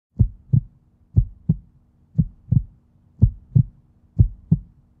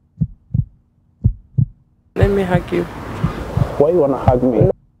me hug you. Why you wanna hug me?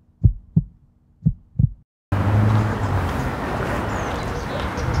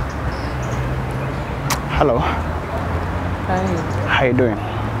 Hello. Hi. How you doing?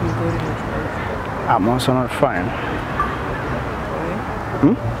 I'm good. I'm also not fine.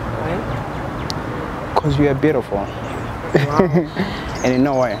 Why? Why? Because you are beautiful. Wow. And you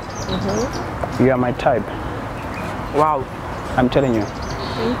know why? You are my type. Wow. I'm telling you.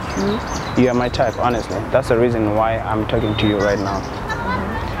 Thank you. You are my type, honestly. That's the reason why I'm talking to you right now.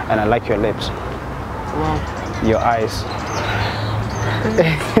 And I like your lips. Wow. Your eyes.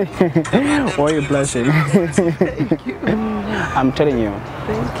 Why are you blushing? Thank you. I'm telling you.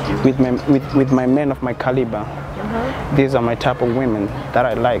 Thank you. With my men of my caliber, these are my type of women that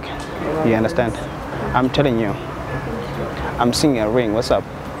I like. You understand? I'm telling you. I'm seeing a ring. What's up?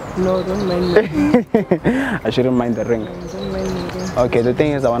 No, don't mind me. I shouldn't mind the ring. Don't mind me. Okay, the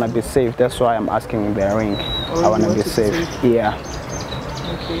thing is I want to be safe. That's why I'm asking the ring. Oh, I want to you be want to be safe. safe? Yeah.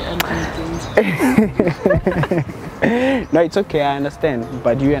 Okay, I'm engaged. No, it's okay. I understand.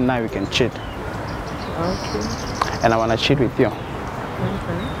 But you and I, we can cheat. Okay. And I want to cheat with you. Okay.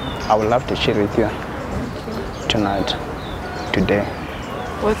 I would love to cheat with you. Okay. Tonight. Today.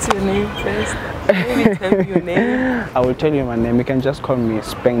 What's your name first? Maybe tell me your name. I will tell you my name. You can just call me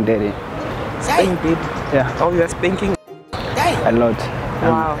Spank Daddy. Spank Daddy. Yeah. Oh, you're spanking. A lot.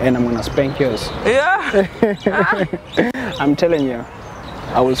 Wow. And I'm gonna spank yours. Yeah. I'm telling you.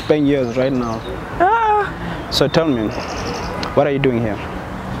 I will spank yours right now. So tell me, what are you doing here?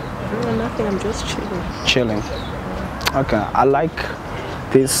 No, nothing. I'm just chilling. Chilling. Okay. I like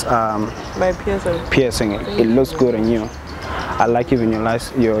this My piercing. piercing. It looks good on you. I like even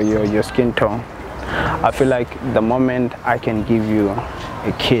your skin tone. I feel like the moment I can give you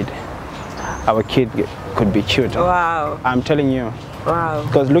a kid, our kid could be cute. Wow. I'm telling you. Wow.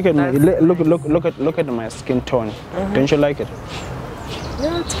 Because look at me, That's look at my skin tone. Don't you like it?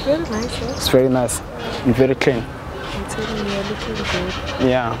 Yeah, it's very nice. Yeah. It's very nice and very clean. I'm telling you, you're looking good.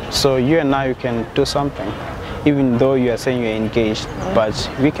 Yeah. So you and I, we can do something, even though you are saying you're engaged, but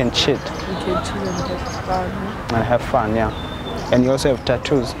we can cheat You can chill and have fun. and have fun. Yeah. And you also have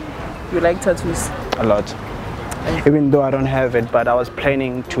tattoos. You like tattoos? A lot. Even though I don't have it, but I was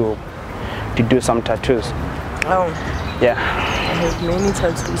planning to do some tattoos. Oh. Yeah. I have many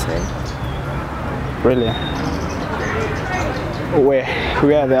tattoos, eh? Really? Where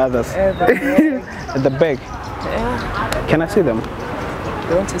are the others? At the back. Yeah. Can I see them?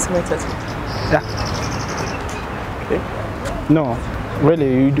 You want to see my tattoo? Yeah. Okay. No,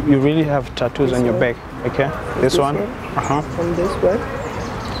 really, you really have tattoos on your back. Okay. This one. And this one?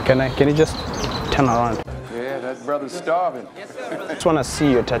 Can you just turn around? Yeah, that brother's starving. I just want to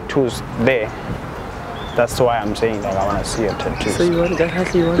see your tattoos there. That's why I'm saying that I want to see your tattoos. So you want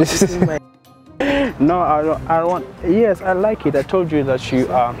to see my... No, I don't want. Yes, I like it. I told you that you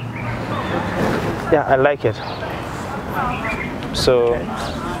are. Yeah, I like it. So,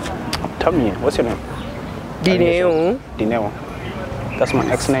 tell me, what's your name? Dineo. Dineo. That's my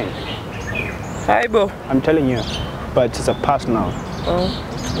ex name. Hi, Bo. I'm telling you, but it's a past now. Oh.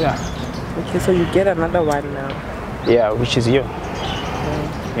 Yeah. Okay, so you get another one now. Yeah, which is you.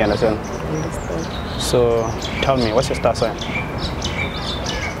 Oh. You understand? I understand. So, tell me, what's your star sign?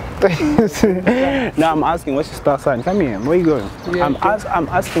 No, I'm asking, what's your star sign? Come here, where are you going? Yeah, I'm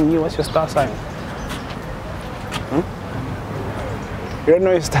asking you, what's your star sign? You don't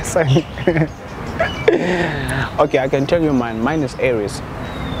know your star sign? Okay, I can tell you mine. Mine is Aries. I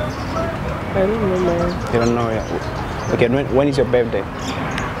don't know mine. You don't know it? Okay, when is your birthday?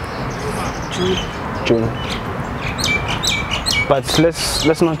 June. But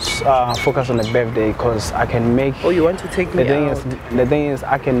let's not focus on the birthday, because I can make. Oh, you want to take me out? The thing is,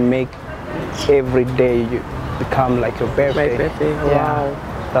 I can make every day you become like your birthday. My birthday. Yeah. Wow.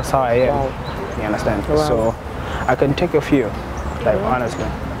 That's how I am. Wow. You understand? Wow. So I can take a few, like honestly.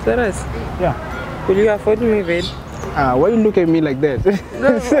 Serious? Yeah. Will you afford me, babe? Why you look at me like that?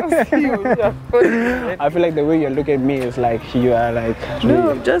 No, I feel like the way you look at me is like you are like.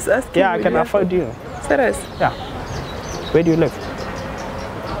 No, I'm just asking. Yeah, I can afford you. Serious? Yeah. Where do you live?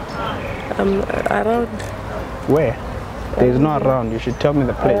 Around. Where? There's no around. You should tell me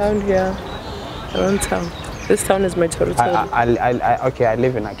the place. Around here. Around town. This town is my territory. Okay, I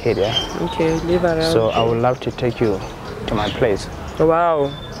live in Arcadia. Okay, live around. So I would love to take you to my place.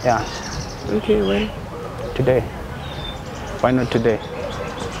 Wow. Yeah. Okay, when? Today. Why not today?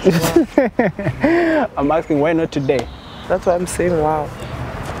 Wow. I'm asking why not today? That's why I'm saying wow.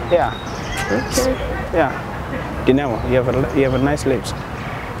 Yeah. Okay. Yeah. Dinero, you have a nice lips.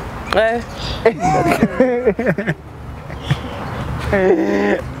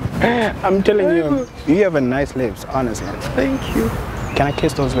 I'm telling you, you have a nice lips, honestly. Thank you. Can I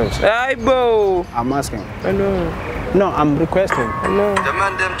kiss those lips? Hi, Bo. I'm asking. I know. No, I'm requesting. I know.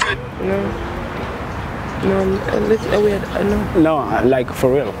 No. No, let's wait. I know. No, like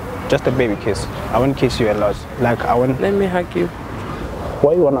for real. Just a baby kiss. I won't kiss you a lot. Like I want. Let me hug you.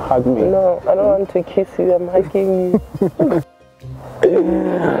 Why you wanna hug me? No, I don't want to kiss you. I'm hugging you.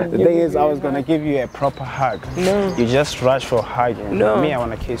 The thing is, I was gonna give you a proper hug. No. You just rush for hugging. No. Me, I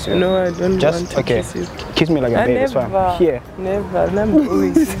wanna kiss you. No, I don't want to kiss you. Kiss me like a baby. It's fine. Here. Never.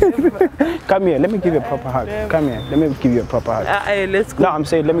 Never. Come here. Let me give you a proper hug. Come here. Let me give you a proper hug. Let's go. No, I'm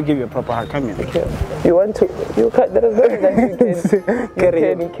saying let me give you a proper hug. Come here. Okay. You want to? You can't. There is no way that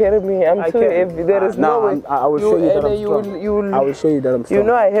you can carry me. I'm too heavy. There is no way. I will show you that I'm strong. I will show you that I'm strong. You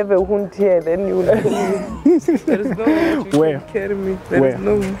know I have a wound here. Then you will kill me. There is no way that you can carry me. There is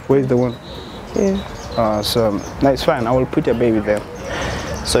no way. Where's the one? Yeah. So no, it's fine. I will put your baby there.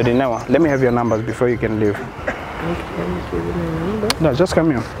 So Dinewa, let me have your numbers before you can leave. Okay, let me give you my number. No, just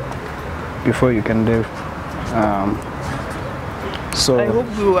come here before you can leave. So I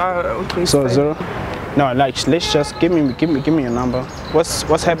hope you are okay. So fine. 0. No, like let's just give me your number.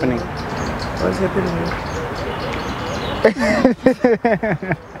 What's happening? What's happening?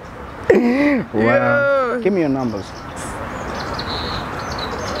 Wow. Yeah. Give me your numbers.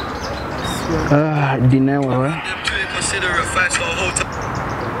 Dinewa, right?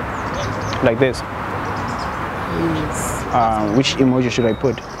 Like this. Yes. Which emoji should I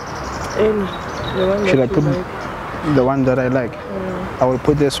put? The one should I that put like. the one that I like? I will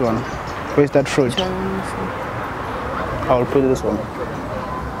put this one. Where's that fruit? I will put this one.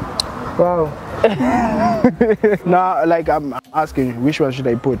 Wow. No, like I'm asking, which one should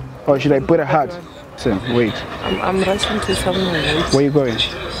I put? Or should I put a heart? So, wait. I'm rushing to somewhere. Wait. Where are you going?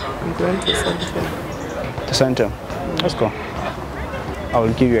 I'm going to center. To center? Let's go. I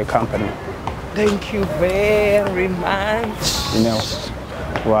will give you a company. Thank you very much. You know,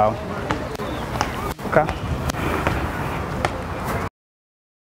 wow. Okay.